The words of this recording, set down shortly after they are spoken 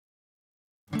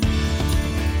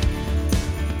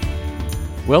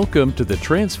Welcome to the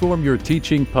Transform Your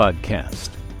Teaching podcast.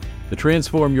 The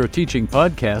Transform Your Teaching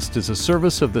podcast is a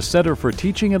service of the Center for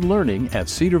Teaching and Learning at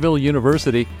Cedarville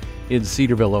University in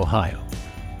Cedarville, Ohio.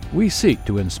 We seek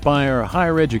to inspire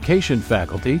higher education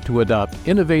faculty to adopt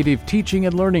innovative teaching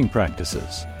and learning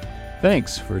practices.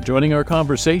 Thanks for joining our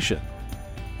conversation.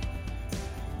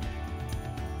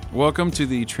 Welcome to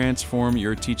the Transform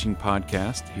Your Teaching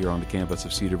podcast here on the campus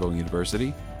of Cedarville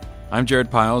University. I'm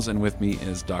Jared Piles, and with me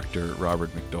is Dr. Robert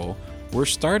McDole. We're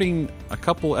starting a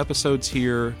couple episodes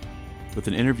here with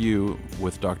an interview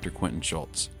with Dr. Quentin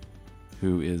Schultze,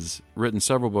 who has written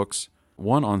several books,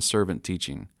 one on servant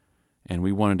teaching, and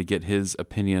we wanted to get his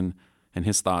opinion and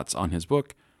his thoughts on his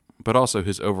book, but also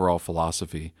his overall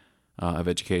philosophy of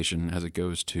education as it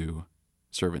goes to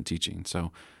servant teaching.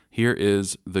 So here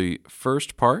is the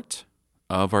first part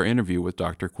of our interview with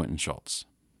Dr. Quentin Schultze.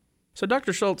 So,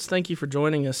 Dr. Schultze, thank you for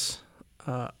joining us.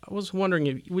 I was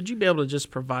wondering, would you be able to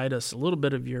just provide us a little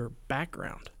bit of your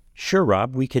background? Sure,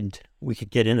 Rob. We could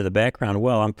get into the background.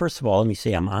 Well, first of all, let me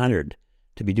say I'm honored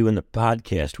to be doing the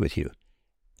podcast with you.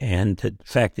 And the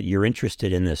fact that you're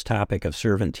interested in this topic of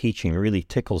servant teaching really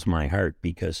tickles my heart,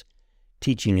 because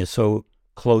teaching is so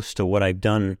close to what I've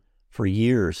done for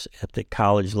years at the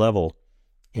college level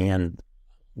and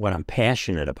what I'm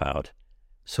passionate about.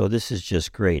 So this is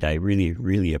just great. I really,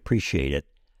 really appreciate it.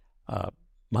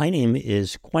 My name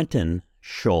is Quentin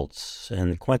Schultze,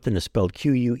 and Quentin is spelled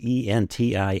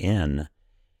Quentin.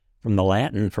 From the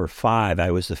Latin for five,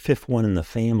 I was the fifth one in the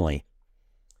family.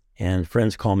 And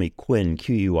friends call me Quinn,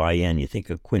 Quin. You think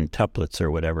of quintuplets or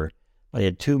whatever. I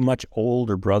had two much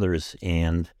older brothers,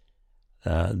 and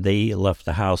they left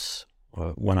the house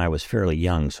when I was fairly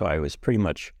young, so I was pretty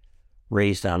much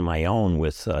raised on my own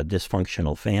with a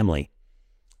dysfunctional family.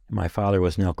 My father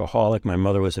was an alcoholic, my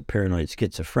mother was a paranoid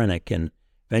schizophrenic, and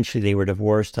eventually they were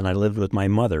divorced, and I lived with my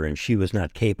mother, and she was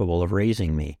not capable of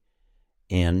raising me.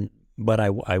 But I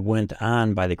went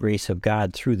on by the grace of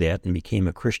God through that and became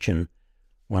a Christian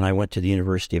when I went to the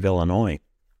University of Illinois,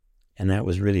 and that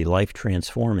was really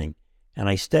life-transforming. And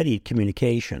I studied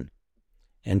communication,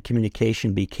 and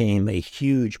communication became a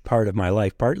huge part of my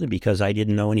life, partly because I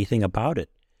didn't know anything about it.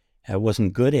 I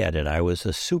wasn't good at it. I was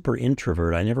a super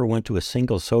introvert. I never went to a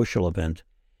single social event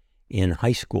in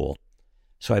high school.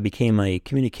 So I became a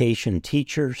communication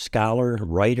teacher, scholar,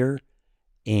 writer,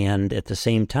 and at the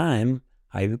same time,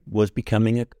 I was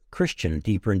becoming a Christian,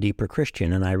 deeper and deeper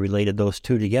Christian, and I related those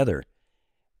two together.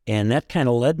 And that kind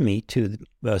of led me to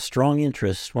a strong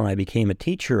interest when I became a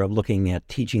teacher of looking at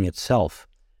teaching itself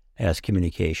as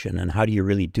communication, and how do you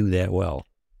really do that well?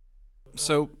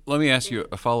 So let me ask you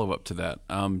a follow-up to that.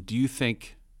 Do you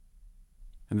think,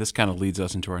 and this kind of leads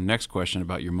us into our next question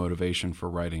about your motivation for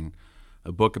writing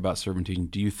a book about servant teaching,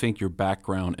 do you think your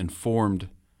background informed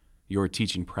your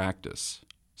teaching practice,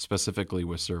 specifically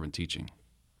with servant teaching?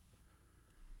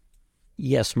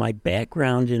 Yes, my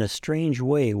background in a strange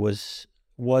way was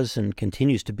and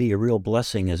continues to be a real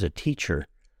blessing as a teacher.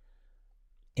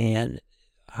 And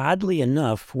oddly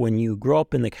enough, when you grow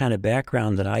up in the kind of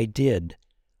background that I did,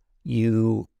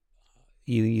 you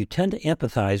tend to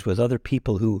empathize with other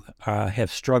people who have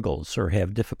struggles or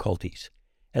have difficulties.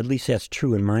 At least that's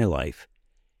true in my life.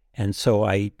 And so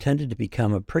I tended to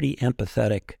become a pretty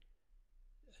empathetic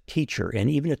teacher. And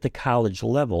even at the college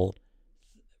level,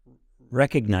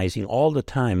 recognizing all the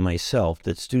time myself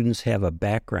that students have a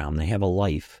background, they have a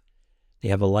life. They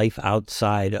have a life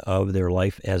outside of their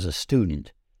life as a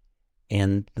student.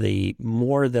 And the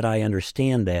more that I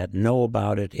understand that, know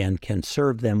about it, and can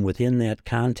serve them within that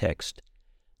context,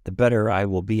 the better I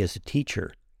will be as a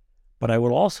teacher. But I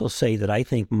will also say that I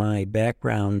think my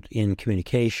background in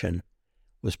communication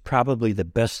was probably the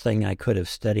best thing I could have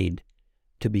studied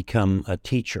to become a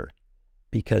teacher,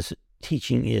 because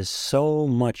teaching is so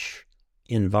much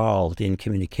involved in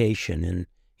communication and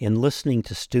in listening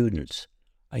to students,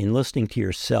 in listening to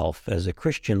yourself as a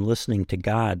Christian, listening to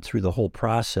God through the whole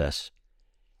process,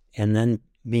 and then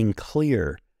being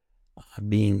clear,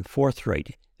 being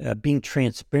forthright, being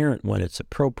transparent when it's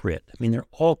appropriate. I mean, there are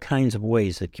all kinds of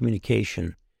ways that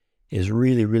communication is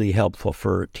really, really helpful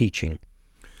for teaching.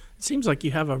 It seems like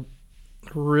you have a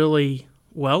really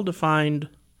well-defined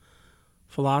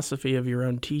philosophy of your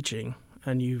own teaching,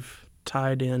 and you've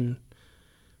tied in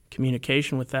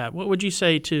communication with that. What would you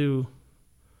say to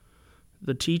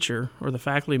the teacher or the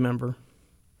faculty member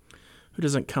who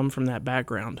doesn't come from that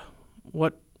background?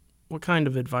 What kind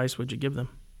of advice would you give them?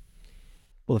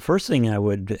 Well, the first thing I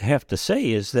would have to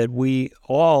say is that we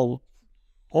all,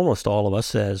 almost all of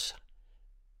us as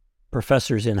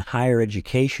professors in higher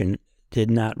education, did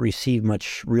not receive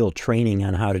much real training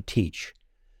on how to teach.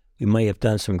 We may have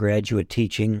done some graduate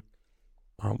teaching,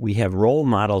 We have role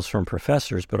models from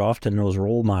professors, but often those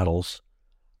role models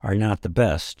are not the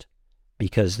best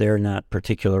because they're not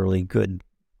particularly good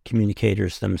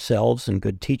communicators themselves and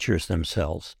good teachers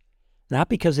themselves. Not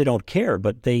because they don't care,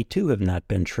 but they too have not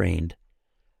been trained.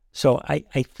 So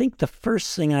I think the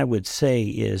first thing I would say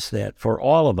is that for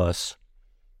all of us,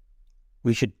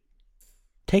 we should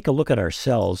take a look at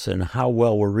ourselves and how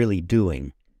well we're really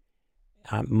doing.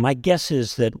 My guess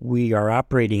is that we are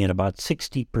operating at about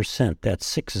 60%,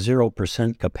 that's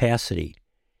 60% capacity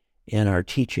in our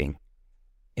teaching.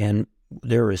 And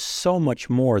there is so much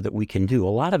more that we can do. A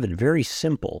lot of it very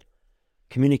simple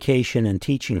communication and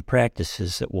teaching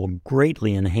practices that will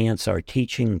greatly enhance our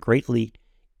teaching, greatly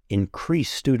increase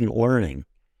student learning.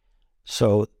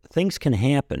 So things can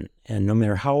happen, and no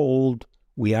matter how old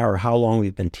we are or how long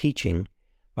we've been teaching,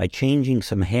 by changing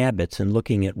some habits and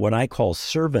looking at what I call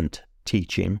servant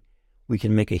teaching, we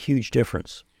can make a huge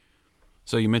difference.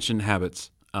 So you mentioned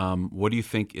habits. What do you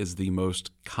think is the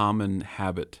most common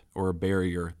habit or a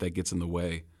barrier that gets in the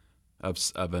way of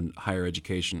a higher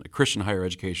education, a Christian higher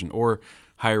education, or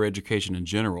higher education in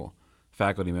general,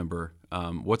 faculty member?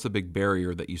 What's a big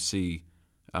barrier that you see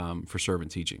for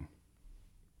servant teaching?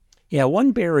 Yeah,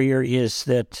 one barrier is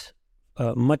that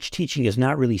much teaching is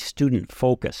not really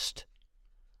student-focused.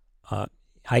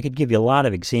 I could give you a lot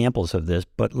of examples of this,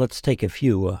 but let's take a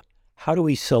few. How do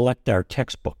we select our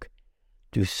textbook?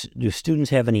 Do students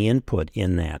have any input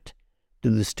in that? Do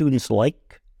the students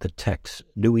like the text?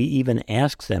 Do we even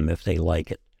ask them if they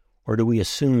like it? Or do we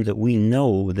assume that we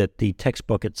know that the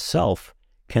textbook itself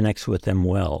connects with them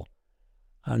well?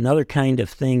 Another kind of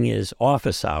thing is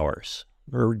office hours.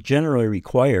 We're generally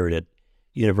required at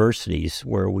universities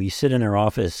where we sit in our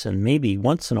office and maybe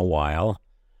once in a while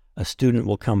a student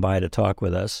will come by to talk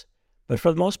with us. But for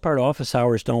the most part, office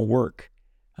hours don't work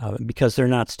because they're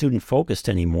not student-focused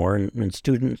anymore, and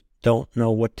students don't know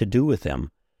what to do with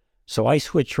them. So I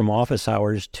switched from office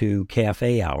hours to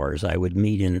cafe hours. I would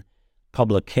meet in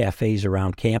public cafes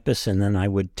around campus, and then I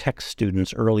would text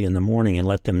students early in the morning and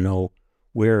let them know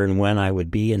where and when I would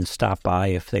be and stop by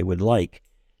if they would like.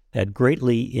 That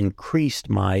greatly increased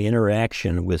my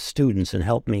interaction with students and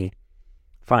helped me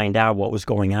find out what was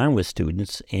going on with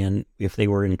students and if they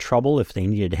were in trouble, if they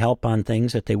needed help on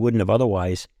things that they wouldn't have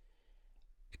otherwise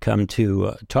come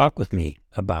to talk with me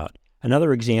about.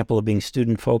 Another example of being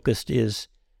student-focused is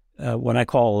what I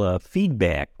call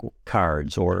feedback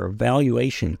cards or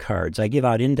evaluation cards. I give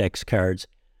out index cards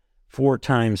 4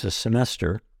 times a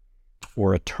semester,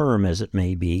 or a term as it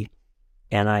may be,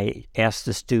 and I ask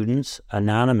the students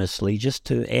anonymously just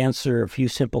to answer a few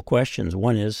simple questions.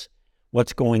 One is,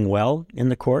 what's going well in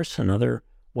the course? Another,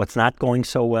 what's not going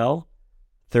so well?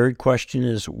 Third question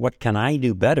is, what can I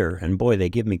do better? And boy, they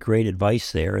give me great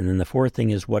advice there. And then the fourth thing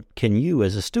is, what can you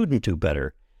as a student do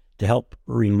better? To help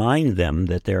remind them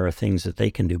that there are things that they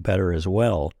can do better as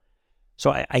well.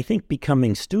 So I think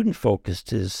becoming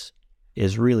student-focused is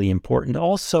really important.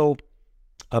 Also,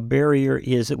 a barrier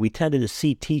is that we tended to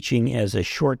see teaching as a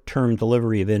short-term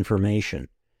delivery of information.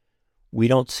 We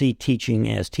don't see teaching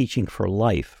as teaching for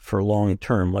life, for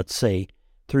long-term, let's say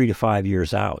 3 to 5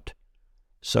 years out.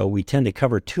 So we tend to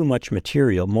cover too much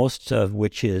material, most of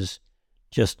which is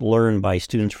just learned by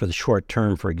students for the short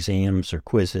term for exams or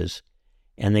quizzes,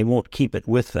 and they won't keep it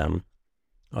with them.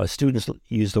 Students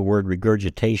use the word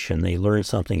regurgitation. They learn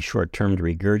something short term to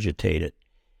regurgitate it.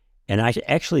 And I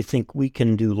actually think we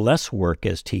can do less work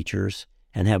as teachers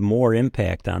and have more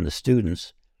impact on the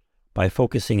students by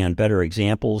focusing on better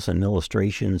examples and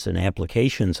illustrations and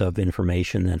applications of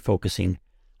information than focusing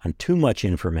on too much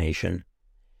information.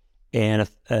 And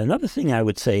another thing I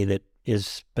would say that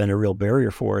has been a real barrier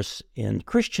for us in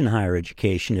Christian higher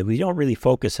education is we don't really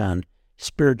focus on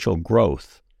spiritual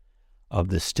growth of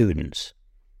the students.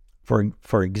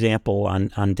 For example,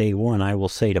 on day one, I will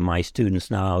say to my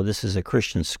students, now, this is a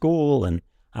Christian school, and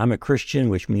I'm a Christian,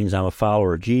 which means I'm a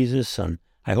follower of Jesus, and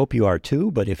I hope you are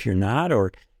too, but if you're not,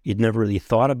 or you'd never really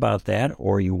thought about that,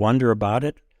 or you wonder about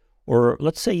it, or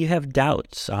let's say you have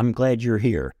doubts, I'm glad you're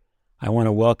here. I want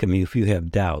to welcome you if you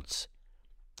have doubts.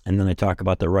 And then I talk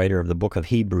about the writer of the book of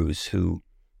Hebrews who,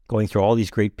 going through all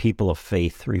these great people of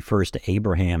faith, refers to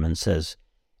Abraham and says,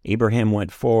 Abraham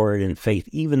went forward in faith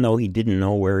even though he didn't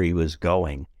know where he was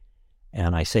going.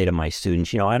 And I say to my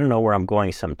students, I don't know where I'm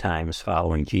going sometimes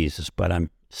following Jesus, but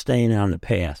I'm staying on the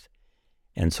path.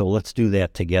 And so let's do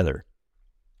that together.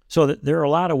 So there are a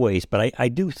lot of ways, but I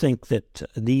do think that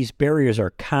these barriers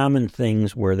are common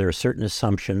things where there are certain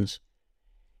assumptions.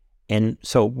 And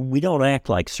so we don't act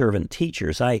like servant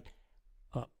teachers.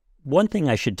 One thing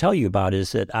I should tell you about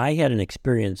is that I had an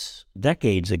experience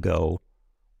decades ago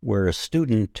where a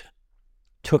student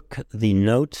took the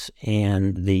notes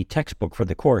and the textbook for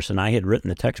the course, and I had written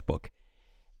the textbook.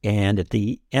 And at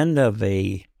the end of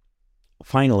a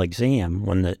final exam,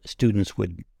 when the students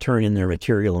would turn in their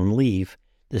material and leave,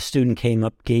 the student came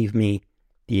up, gave me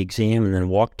the exam, and then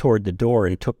walked toward the door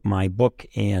and took my book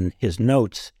and his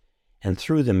notes and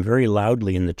threw them very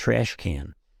loudly in the trash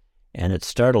can. And it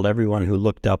startled everyone who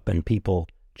looked up, and people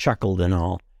chuckled and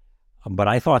all. But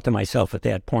I thought to myself at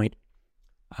that point,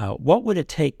 what would it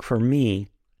take for me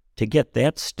to get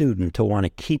that student to want to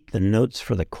keep the notes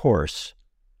for the course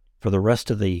for the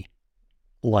rest of the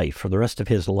life, for the rest of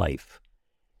his life?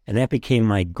 And that became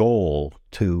my goal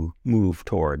to move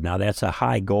toward. Now, that's a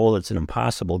high goal. It's an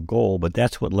impossible goal, but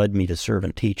that's what led me to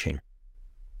servant teaching.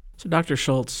 So, Dr.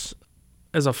 Schultze,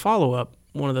 as a follow-up,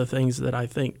 one of the things that I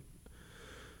think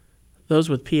those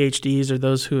with PhDs or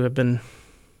those who have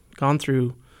gone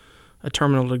through a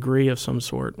terminal degree of some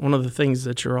sort, one of the things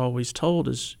that you're always told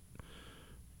is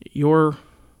you're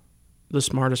the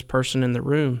smartest person in the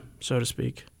room, so to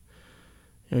speak.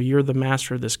 You're the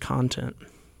master of this content.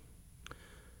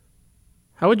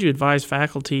 How would you advise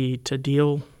faculty to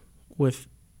deal with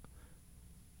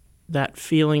that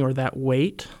feeling or that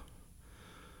weight,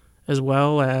 as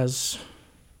well as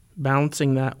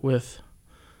balancing that with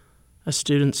a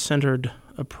student-centered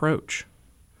approach,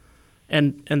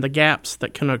 and the gaps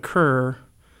that can occur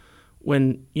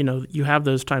when you have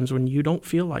those times when you don't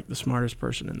feel like the smartest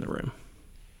person in the room?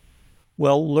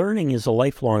 Well, learning is a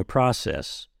lifelong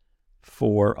process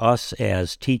for us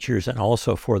as teachers and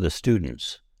also for the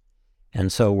students. And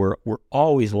so we're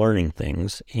always learning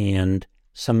things, and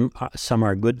some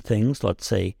are good things, let's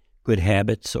say good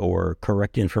habits or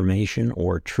correct information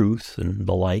or truth and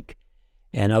the like,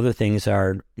 and other things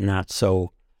are not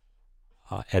so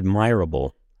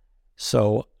admirable.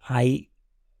 So I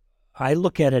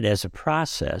look at it as a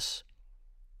process,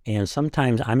 and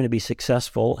sometimes I'm going to be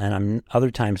successful and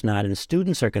other times not, and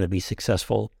students are going to be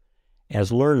successful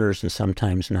as learners and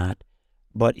sometimes not.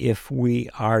 But if we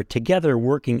are together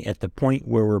working at the point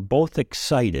where we're both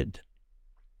excited,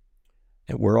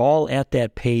 and we're all at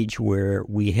that page where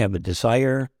we have a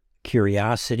desire,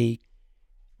 curiosity,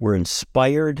 we're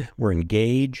inspired, we're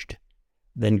engaged,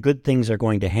 then good things are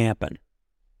going to happen.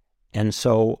 And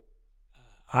so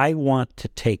I want to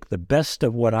take the best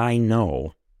of what I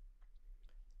know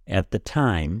at the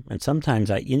time, and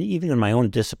sometimes even in my own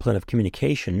discipline of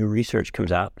communication, new research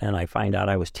comes out and I find out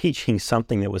I was teaching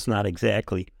something that was not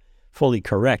exactly fully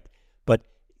correct. But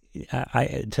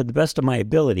to the best of my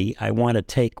ability, I want to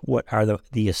take what are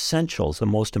the essentials, the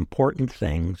most important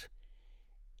things,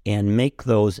 and make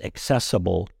those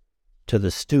accessible to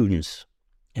the students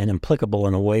and applicable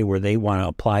in a way where they want to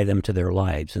apply them to their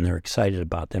lives and they're excited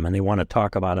about them and they want to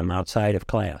talk about them outside of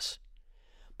class.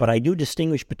 But I do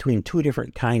distinguish between two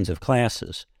different kinds of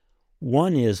classes.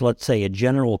 One is, let's say, a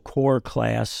general core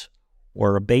class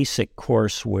or a basic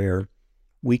course where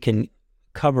we can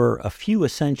cover a few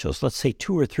essentials, let's say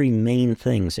 2 or 3 main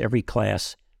things every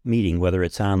class meeting, whether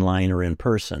it's online or in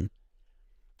person.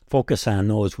 Focus on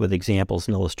those with examples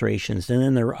and illustrations. And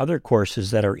then there are other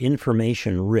courses that are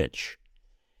information-rich,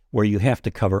 where you have to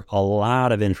cover a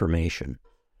lot of information.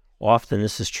 Often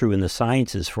this is true in the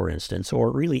sciences, for instance,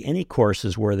 or really any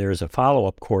courses where there's a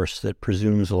follow-up course that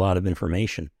presumes a lot of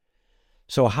information.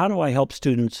 So how do I help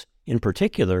students, in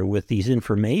particular, with these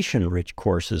information-rich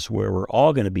courses where we're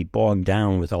all going to be bogged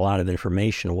down with a lot of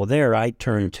information? Well, there I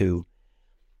turn to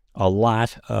a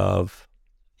lot of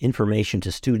information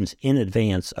to students in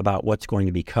advance about what's going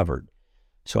to be covered.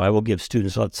 So I will give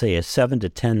students, let's say, a 7 to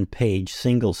 10 page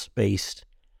single-spaced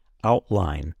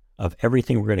outline of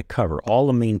everything we're going to cover, all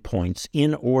the main points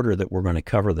in order that we're going to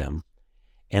cover them,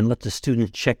 and let the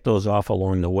students check those off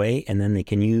along the way, and then they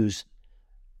can use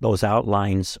those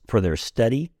outlines for their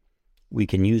study. We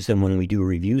can use them when we do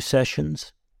review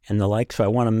sessions and the like. So I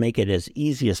want to make it as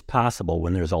easy as possible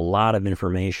when there's a lot of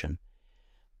information.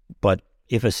 But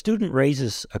if a student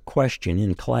raises a question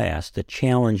in class that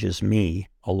challenges me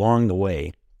along the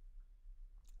way,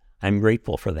 I'm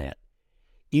grateful for that.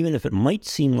 Even if it might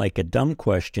seem like a dumb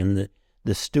question,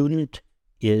 the student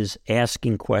is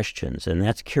asking questions, and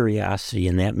that's curiosity,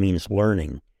 and that means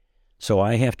learning. So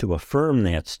I have to affirm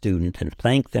that student and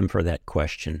thank them for that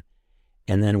question,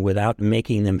 and then without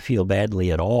making them feel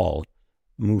badly at all,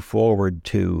 move forward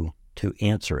to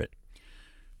answer it.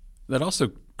 That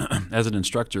also, as an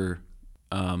instructor,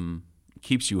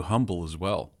 keeps you humble as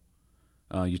well.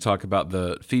 You talk about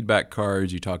the feedback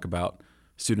cards, you talk about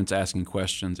students asking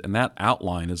questions, and that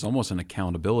outline is almost an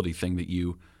accountability thing that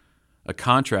a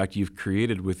contract you've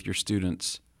created with your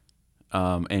students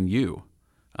and you.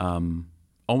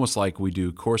 Almost like we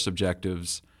do course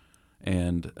objectives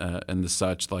and the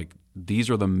such. Like, these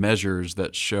are the measures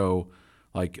that show,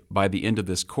 like, by the end of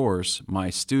this course, my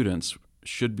students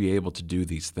should be able to do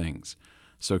these things.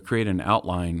 So create an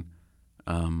outline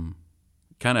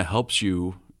kind of helps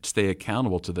you stay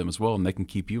accountable to them as well, and they can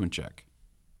keep you in check.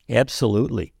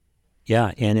 Absolutely.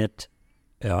 Yeah, and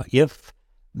if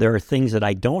there are things that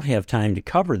I don't have time to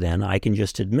cover, then I can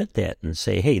just admit that and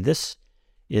say, hey, this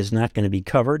is not going to be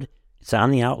covered. It's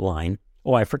on the outline.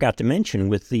 Oh, I forgot to mention,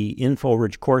 with the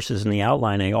info-rich courses in the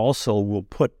outline, I also will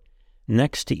put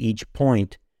next to each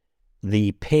point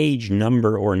the page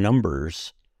number or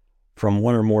numbers from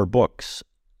one or more books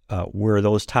where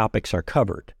those topics are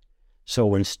covered. So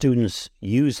when students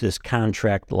use this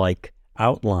contract-like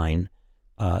outline,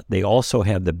 they also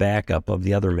have the backup of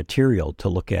the other material to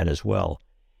look at as well.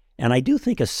 And I do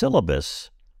think a syllabus,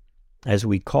 as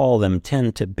we call them,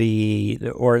 tend to be,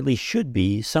 or at least should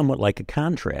be, somewhat like a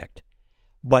contract.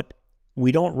 But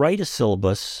we don't write a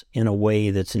syllabus in a way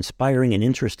that's inspiring and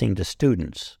interesting to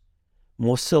students.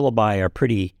 Most syllabi are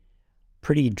pretty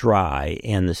dry,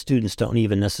 and the students don't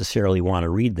even necessarily want to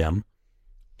read them.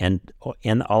 And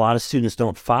a lot of students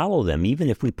don't follow them. Even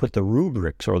if we put the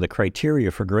rubrics or the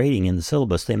criteria for grading in the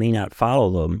syllabus, they may not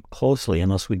follow them closely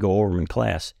unless we go over them in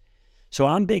class. So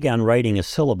I'm big on writing a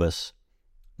syllabus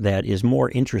that is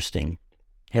more interesting,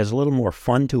 has a little more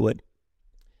fun to it,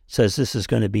 says this is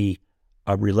going to be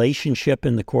a relationship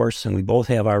in the course, and we both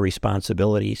have our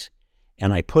responsibilities.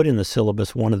 And I put in the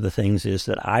syllabus, one of the things is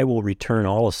that I will return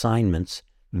all assignments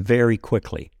very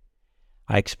quickly.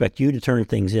 I expect you to turn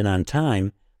things in on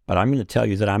time, but I'm going to tell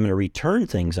you that I'm going to return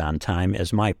things on time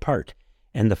as my part.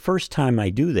 And the first time I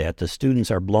do that, the students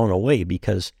are blown away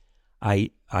because I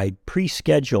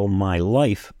pre-schedule my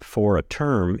life for a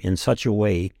term in such a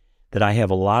way that I have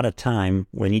a lot of time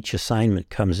when each assignment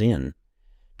comes in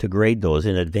to grade those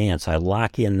in advance. I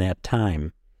lock in that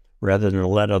time rather than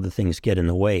let other things get in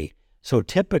the way. So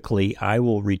typically, I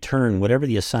will return whatever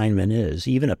the assignment is,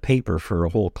 even a paper for a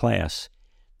whole class,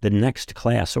 the next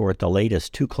class or at the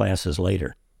latest 2 classes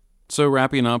later. So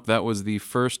wrapping up, that was the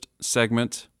first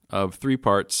segment of 3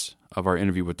 parts of our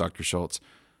interview with Dr. Schultze.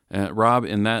 Rob,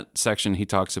 in that section, he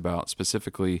talks about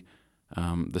specifically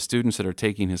the students that are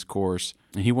taking his course,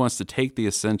 and he wants to take the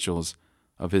essentials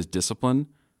of his discipline,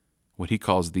 what he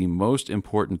calls the most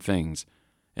important things,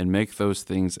 and make those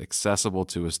things accessible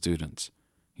to his students.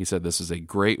 He said this is a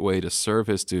great way to serve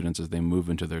his students as they move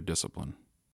into their discipline.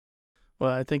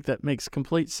 Well, I think that makes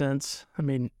complete sense. I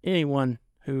mean, anyone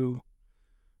who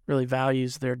really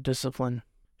values their discipline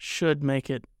should make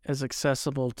it as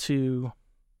accessible to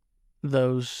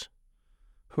those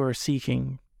who are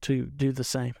seeking to do the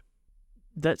same.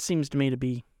 That seems to me to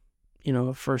be,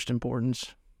 of first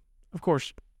importance. Of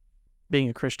course, being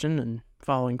a Christian and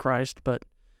following Christ, but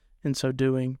in so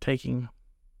doing, taking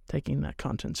that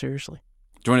content seriously.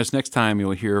 Join us next time.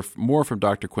 You'll hear more from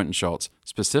Dr. Quentin Schultze,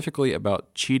 specifically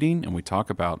about cheating, and we talk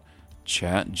about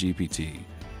ChatGPT.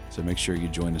 So make sure you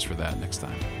join us for that next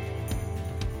time.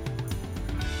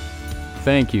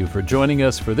 Thank you for joining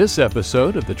us for this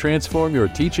episode of the Transform Your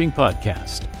Teaching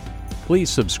podcast. Please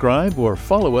subscribe or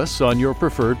follow us on your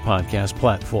preferred podcast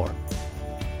platform.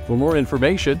 For more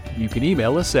information, you can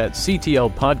email us at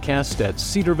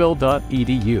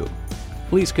ctlpodcast@cedarville.edu.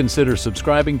 Please consider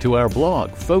subscribing to our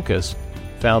blog, Focus,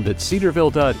 found at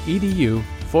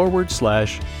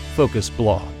cedarville.edu/focus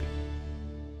blog.